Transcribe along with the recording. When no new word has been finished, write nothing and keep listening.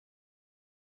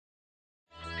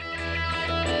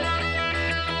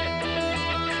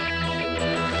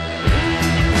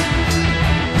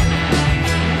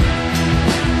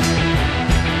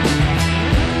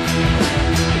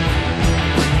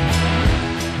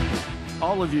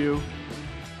all of you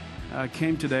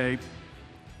came today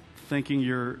thinking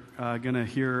you're going to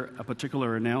hear a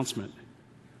particular announcement.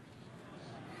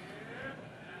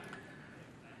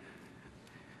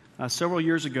 Several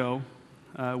years ago,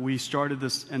 we started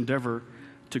this endeavor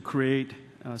to create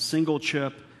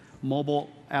single-chip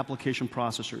mobile application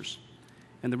processors.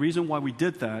 And the reason why we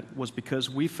did that was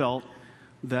because we felt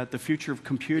that the future of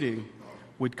computing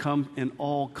would come in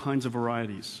all kinds of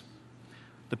varieties.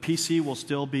 The PC will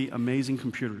still be amazing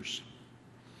computers.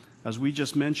 As we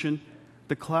just mentioned,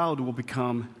 the cloud will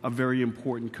become a very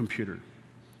important computer.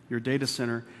 Your data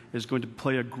center is going to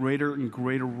play a greater and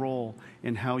greater role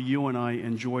in how you and I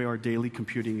enjoy our daily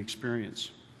computing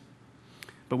experience.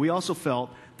 But we also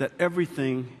felt that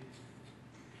everything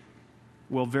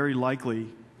will very likely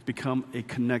become a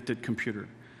connected computer.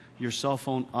 Your cell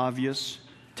phone, obvious.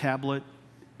 Tablet,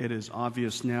 it is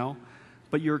obvious now.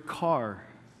 But your car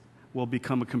will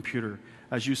become a computer.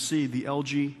 As you see, the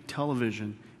LG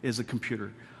television is a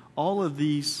computer. All of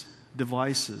these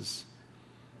devices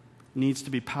needs to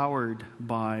be powered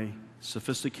by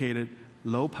sophisticated,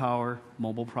 low-power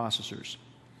mobile processors.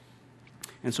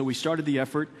 And so we started the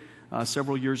effort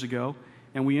several years ago,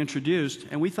 and we introduced,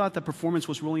 and we thought that performance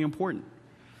was really important,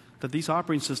 that these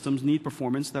operating systems need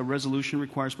performance, that resolution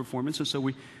requires performance, and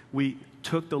so we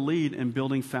took the lead in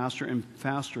building faster and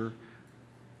faster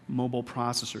mobile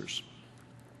processors.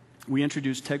 We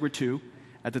introduced Tegra 2.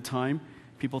 At the time,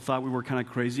 people thought we were kind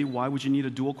of crazy. Why would you need a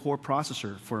dual-core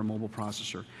processor for a mobile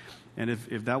processor? And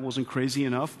if that wasn't crazy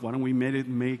enough, why don't we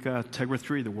make Tegra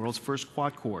 3, the world's first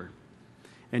quad-core?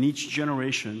 And each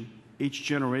generation, we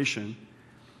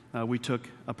took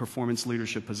a performance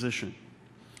leadership position.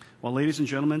 Well, ladies and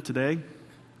gentlemen, today,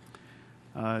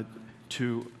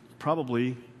 to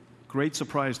probably great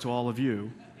surprise to all of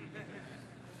you,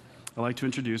 I'd like to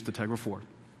introduce the Tegra 4.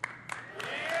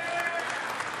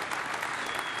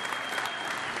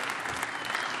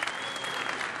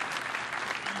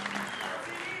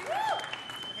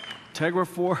 Tegra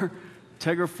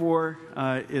 4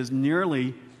 is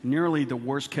nearly the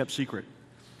worst kept secret,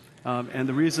 and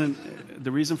the reason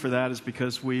for that is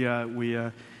because we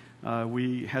had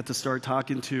to start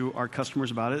talking to our customers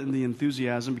about it, and the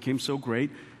enthusiasm became so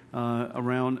great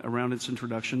around its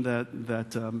introduction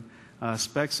that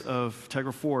specs of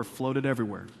Tegra 4 floated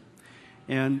everywhere,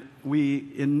 and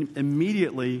we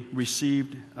immediately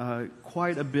received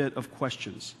quite a bit of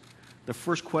questions. The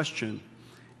first question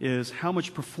is, how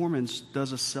much performance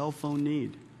does a cell phone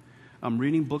need? I'm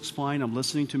reading books fine, I'm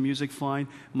listening to music fine,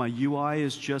 my UI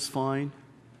is just fine,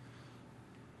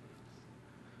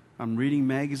 I'm reading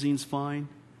magazines fine,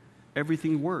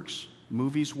 everything works,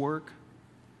 movies work,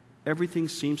 everything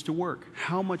seems to work.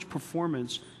 How much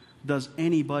performance does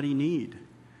anybody need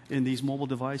in these mobile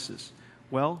devices?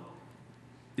 Well,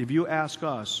 if you ask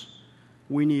us,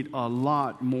 we need a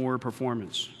lot more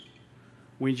performance.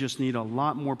 We just need a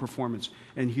lot more performance.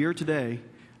 And here today,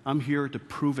 I'm here to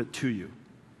prove it to you.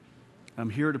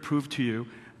 I'm here to prove to you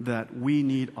that we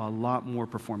need a lot more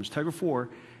performance. Tegra 4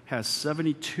 has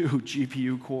 72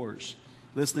 GPU cores.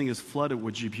 This thing is flooded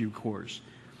with GPU cores.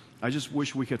 I just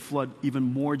wish we could flood even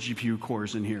more GPU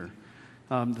cores in here.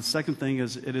 The second thing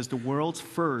is, it is the world's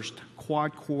first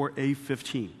quad-core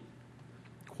A15.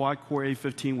 Quad-core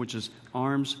A15, which is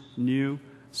ARM's new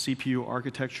CPU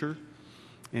architecture,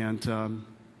 and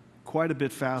quite a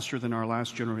bit faster than our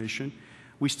last generation.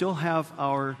 We still have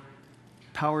our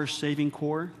power-saving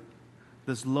core,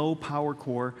 this low-power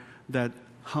core that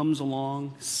hums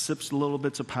along, sips little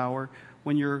bits of power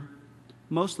when you're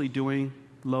mostly doing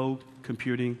low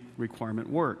computing requirement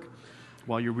work,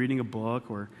 while you're reading a book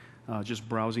or just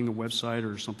browsing the website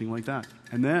or something like that.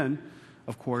 And then,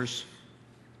 of course,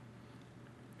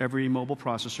 every mobile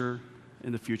processor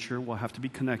in the future will have to be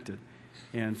connected.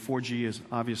 And 4G is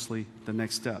obviously the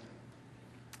next step.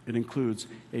 It includes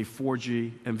a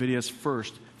 4G, NVIDIA's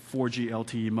first 4G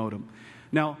LTE modem.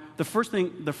 Now, the first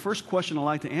question I'd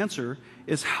like to answer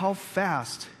is, how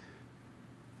fast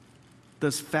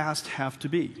does fast have to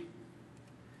be?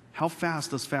 How fast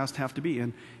does fast have to be?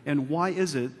 And why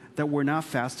is it that we're not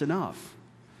fast enough?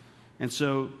 And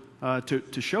so,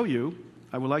 to show you,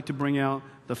 I would like to bring out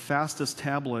the fastest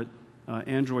tablet,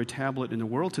 Android tablet in the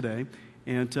world today.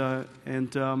 Let's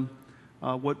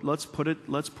put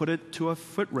it to a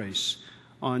foot race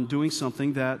on doing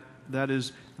something that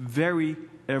is very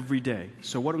everyday.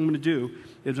 So what I'm going to do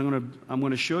is I'm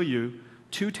going to show you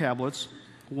two tablets,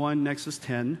 one Nexus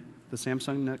 10, the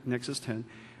Samsung Nexus 10,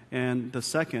 and the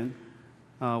second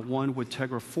one with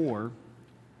Tegra 4,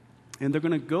 and they're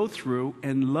going to go through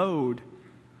and load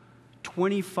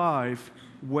 25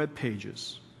 web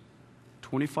pages.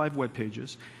 25 web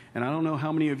pages. And I don't know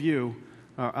how many of you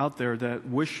out there that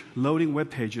wish loading web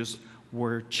pages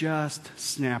were just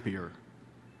snappier.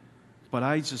 But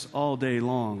I just all day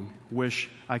long wish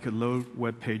I could load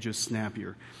web pages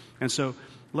snappier. And so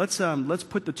let's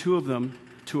put the two of them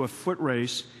to a foot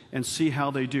race and see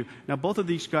how they do. Now, both of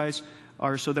these guys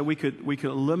are so that we could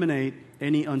eliminate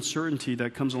any uncertainty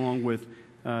that comes along with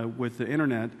the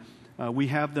internet. We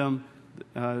have them.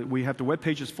 We have the web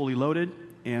pages fully loaded,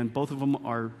 and both of them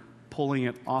are pulling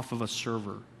it off of a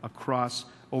server across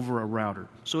over a router.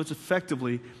 So it's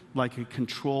effectively like a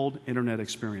controlled internet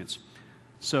experience.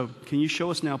 So can you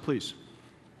show us now, please?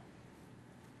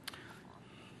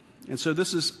 And so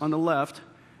this is on the left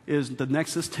is the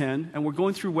Nexus 10, and we're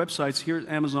going through websites. Here's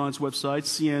Amazon's website,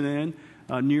 CNN,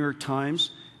 New York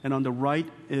Times, and on the right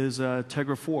is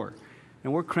Tegra 4.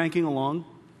 And we're cranking along.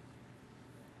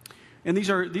 And these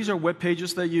are web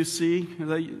pages that you see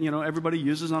that everybody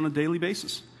uses on a daily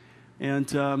basis.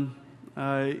 And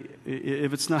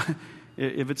if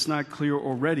it's not clear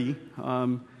already,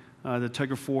 the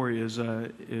Tegra 4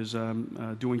 is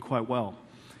doing quite well.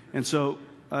 And so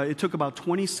it took about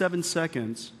 27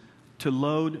 seconds to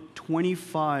load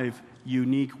 25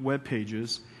 unique web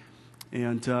pages.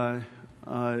 And the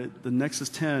Nexus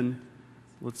 10,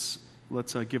 let's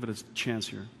give it a chance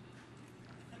here.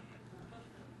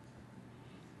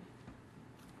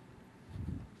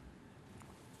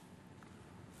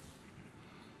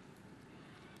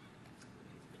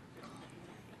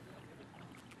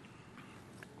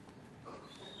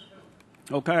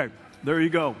 Okay, there you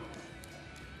go.